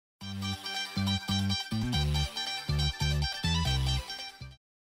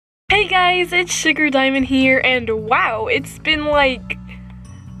guys, it's Sugar Diamond here, and wow, it's been like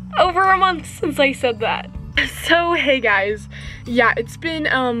over a month since I said that. So hey guys, yeah, it's been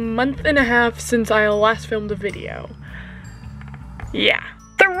a month and a half since I last filmed a video. Yeah.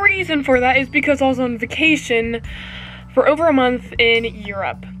 The reason for that is because I was on vacation for over a month in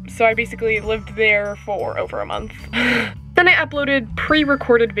Europe. So I basically lived there for over a month. Then I uploaded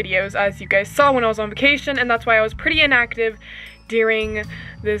pre-recorded videos, as you guys saw when I was on vacation, and that's why I was pretty inactive during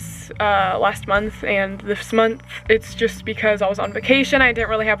this last month and this month. It's just because I was on vacation, I didn't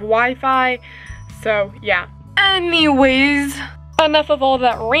really have Wi-Fi, so yeah. Anyways, enough of all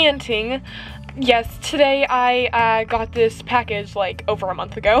that ranting. Yes, today I got this package like over a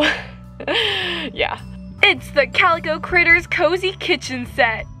month ago. Yeah. It's the Calico Critters Cozy Kitchen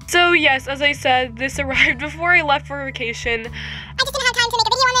Set. So yes, as I said, this arrived before I left for vacation. I just didn't have time to make a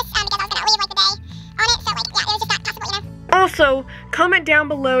video on this because I was gonna leave like the day on it, so like yeah, it was just not possible, you know. Also, comment down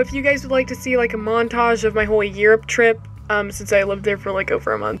below if you guys would like to see like a montage of my whole Europe trip, since I lived there for like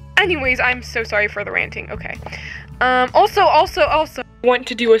over a month. Anyways, I'm so sorry for the ranting. Okay. Also want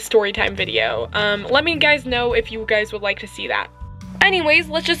to do a story time video. Let me guys know if you guys would like to see that. Anyways,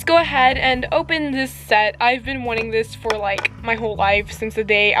 let's just go ahead and open this set. I've been wanting this for like my whole life since the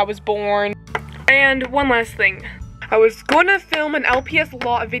day I was born. And one last thing. I was going to film an LPS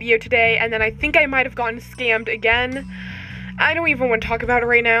law video today, and then I think I might have gotten scammed again. I don't even want to talk about it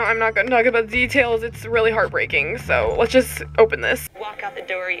right now. I'm not going to talk about the details. It's really heartbreaking. So let's just open this. Walk out the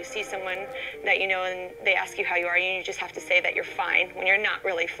door, you see someone that you know, and they ask you how you are, and you just have to say that you're fine when you're not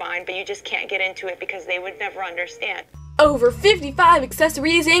really fine, but you just can't get into it because they would never understand. Over 55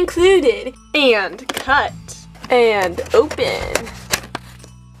 accessories included. And cut. And open.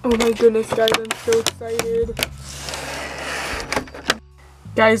 Oh my goodness, guys, I'm so excited.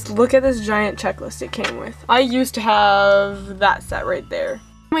 Guys, look at this giant checklist it came with. I used to have that set right there.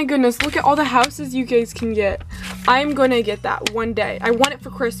 Oh my goodness, look at all the houses you guys can get. I'm gonna get that one day. I want it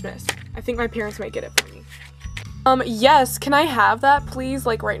for Christmas. I think my parents might get it for me. Yes, can I have that, please,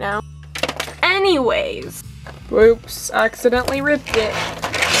 like right now? Anyways. Whoops, accidentally ripped it.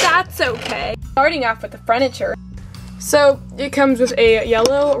 That's okay. Starting off with the furniture. So, it comes with a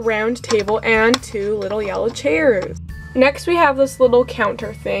yellow round table and 2 little yellow chairs. Next we have this little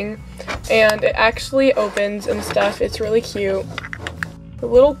counter thing, and it actually opens and stuff. It's really cute. The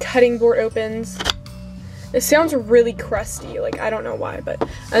little cutting board opens. It sounds really crusty, like I don't know why, but.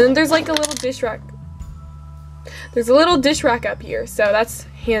 And then there's like a little dish rack. There's a little dish rack up here, so that's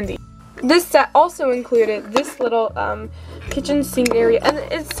handy. This set also included this little kitchen sink area, and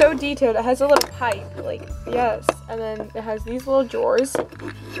it's so detailed. It has a little pipe, like, yes. And then it has these little drawers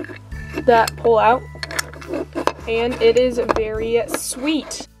that pull out, and it is very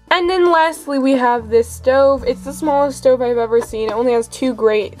sweet. And then lastly, we have this stove. It's the smallest stove I've ever seen. It only has 2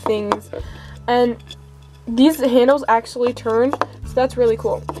 great things, and these handles actually turn, so that's really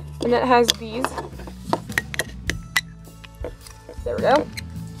cool. And it has these. There we go.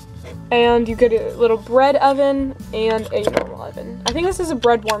 And you get a little bread oven and a normal oven. I think this is a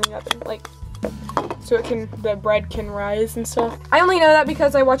bread warming oven, like, so the bread can rise and stuff. I only know that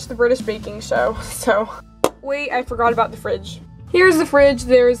because I watched the British baking show, so. Wait, I forgot about the fridge. Here's the fridge.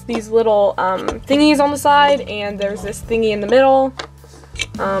 There's these little thingies on the side, and there's this thingy in the middle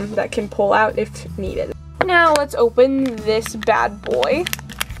that can pull out if needed. Now let's open this bad boy.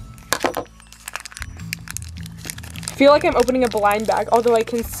 I feel like I'm opening a blind bag, although I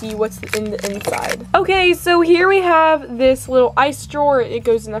can see what's in the inside. Okay, so here we have this little ice drawer. It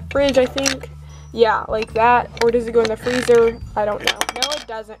goes in the fridge, I think. Yeah, like that. Or does it go in the freezer? I don't know. No, it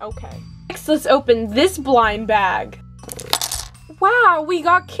doesn't. Okay. Next, let's open this blind bag. Wow, we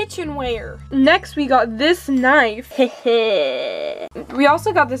got kitchenware. Next, we got this knife. We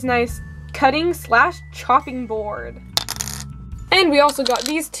also got this nice cutting/chopping board. And we also got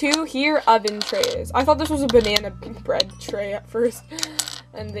these 2 here oven trays. I thought this was a banana bread tray at first.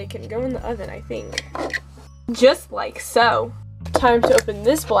 And they can go in the oven, I think. Just like so. Time to open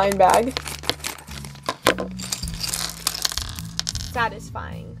this blind bag.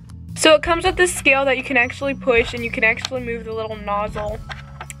 Satisfying. So it comes with this scale that you can actually push, and you can actually move the little nozzle.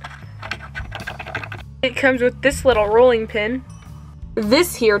 It comes with this little rolling pin.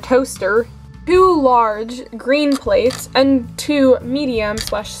 This here toaster. 2 large green plates and 2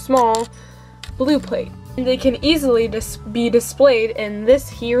 medium/small blue plates. And they can easily be displayed in this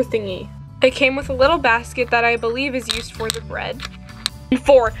here thingy. It came with a little basket that I believe is used for the bread. And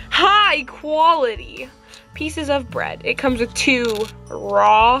for high quality pieces of bread. It comes with 2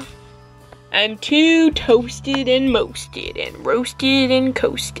 raw and 2 toasted and roasted and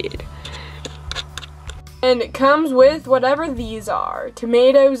coasted. And it comes with whatever these are.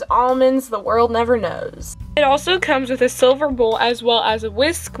 Tomatoes, almonds, the world never knows. It also comes with a silver bowl as well as a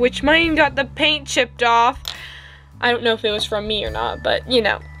whisk, which mine got the paint chipped off. I don't know if it was from me or not, but you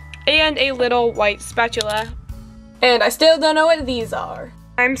know. And a little white spatula. And I still don't know what these are.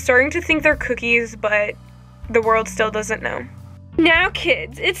 I'm starting to think they're cookies, but the world still doesn't know. Now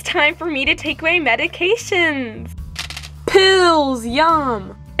kids, it's time for me to take my medications. Pills,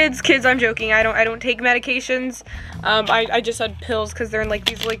 yum. Kids, I'm joking. I don't take medications. I just said pills because they're in like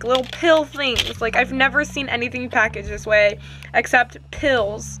these like little pill things. Like I've never seen anything packaged this way except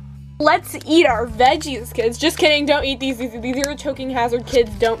pills. Let's eat our veggies, kids. Just kidding. Don't eat these. These are a choking hazard,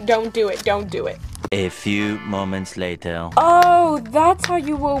 kids. Don't do it. Don't do it. A few moments later. Oh, that's how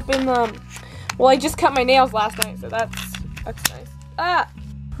you open them. Well, I just cut my nails last night, so that's nice. Ah.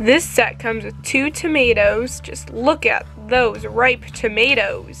 This set comes with 2 tomatoes. Just look at those ripe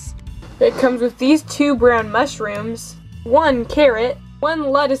tomatoes. It comes with these 2 brown mushrooms, 1 carrot, 1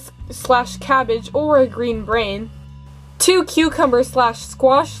 lettuce / cabbage or a green brain, 2 cucumbers /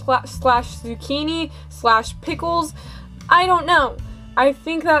 squash / zucchini / pickles. I don't know. I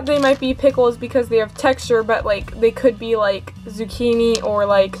think that they might be pickles because they have texture, but like they could be like zucchini or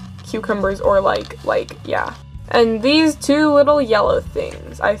like cucumbers or like yeah. And these 2 little yellow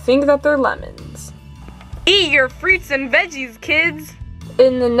things, I think that they're lemons. Eat your fruits and veggies, kids!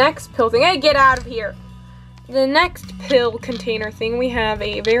 In the next pill thing, hey, get out of here! The next pill container thing, we have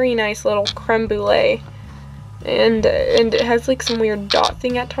a very nice little creme brulee. And it has like some weird dot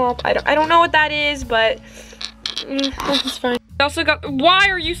thing at top. I don't know what that is, but that's fine. We also got, why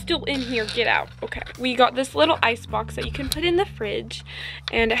are you still in here? Get out. Okay, we got this little ice box that you can put in the fridge.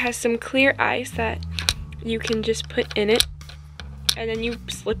 And it has some clear ice that you can just put in it, and then you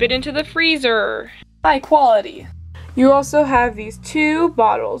slip it into the freezer. High quality. You also have these 2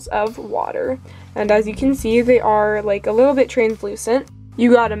 bottles of water, and as you can see, they are like a little bit translucent.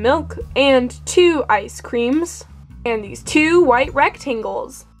 You got a milk and 2 ice creams, and these 2 white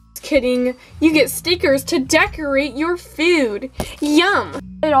rectangles. Just kidding, you get stickers to decorate your food. Yum!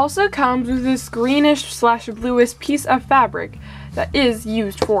 It also comes with this greenish / bluish piece of fabric that is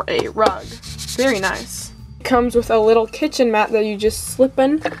used for a rug. Very nice. It comes with a little kitchen mat that you just slip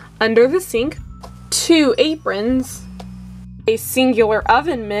in under the sink, 2 aprons, a singular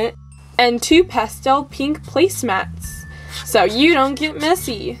oven mitt, and 2 pastel pink placemats, so you don't get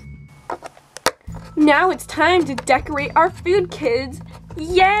messy. Now it's time to decorate our food, kids.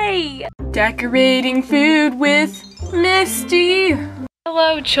 Yay! Decorating food with Misty.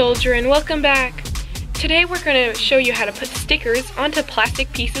 Hello, children. Welcome back. Today we're going to show you how to put stickers onto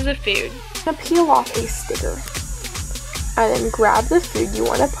plastic pieces of food. I'm going to peel off a sticker and then grab the food you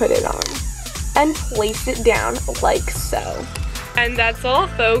want to put it on and place it down like so. And that's all,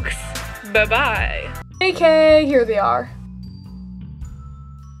 folks. Bye-bye. Okay, here they are.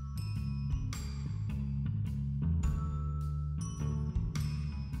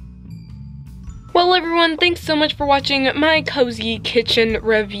 Well, everyone, thanks so much for watching my Kozy kitchen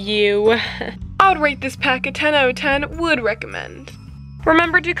review. I would rate this pack a 10 out of 10, would recommend.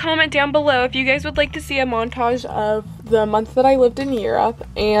 Remember to comment down below if you guys would like to see a montage of the month that I lived in Europe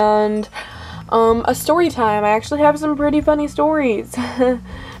and a story time. I actually have some pretty funny stories.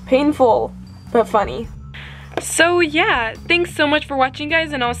 Painful, but funny. So yeah, thanks so much for watching,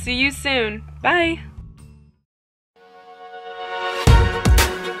 guys, and I'll see you soon. Bye!